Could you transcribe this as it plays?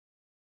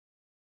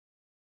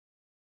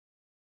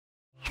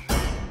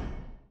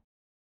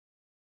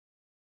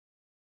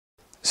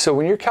So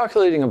when you're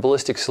calculating a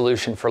ballistic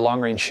solution for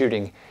long-range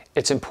shooting,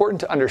 it's important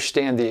to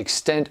understand the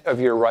extent of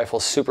your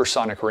rifle's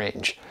supersonic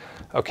range.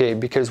 Okay,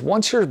 because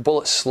once your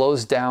bullet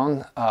slows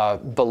down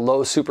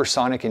below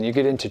supersonic and you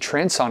get into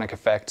transonic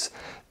effects,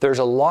 there's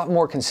a lot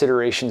more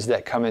considerations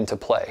that come into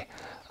play.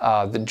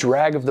 The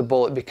drag of the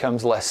bullet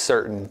becomes less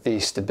certain. The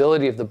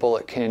stability of the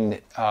bullet can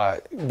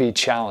be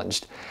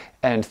challenged.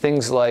 And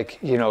things like,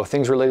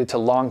 things related to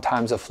long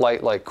times of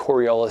flight like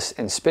Coriolis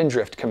and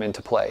spindrift come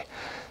into play.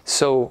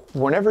 So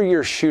whenever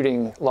you're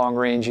shooting long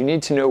range, you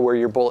need to know where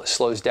your bullet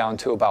slows down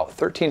to about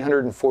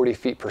 1,340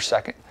 feet per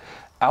second.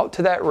 Out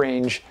to that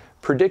range,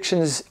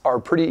 predictions are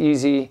pretty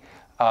easy,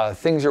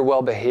 things are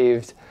well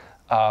behaved,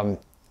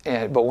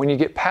 but when you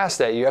get past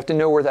that, you have to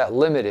know where that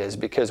limit is,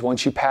 because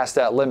once you pass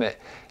that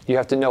limit, you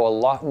have to know a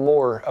lot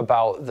more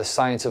about the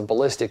science of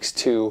ballistics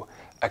to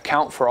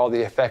account for all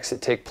the effects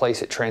that take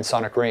place at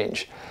transonic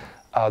range.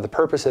 The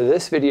purpose of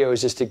this video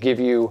is just to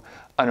give you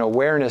an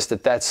awareness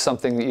that that's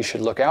something that you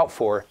should look out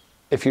for.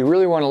 If you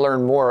really want to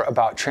learn more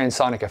about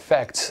transonic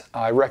effects,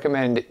 I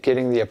recommend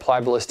getting the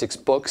Applied Ballistics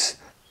books,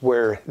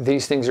 where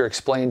these things are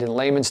explained in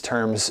layman's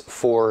terms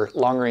for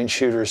long-range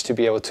shooters to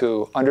be able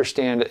to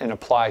understand and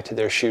apply to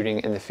their shooting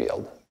in the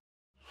field.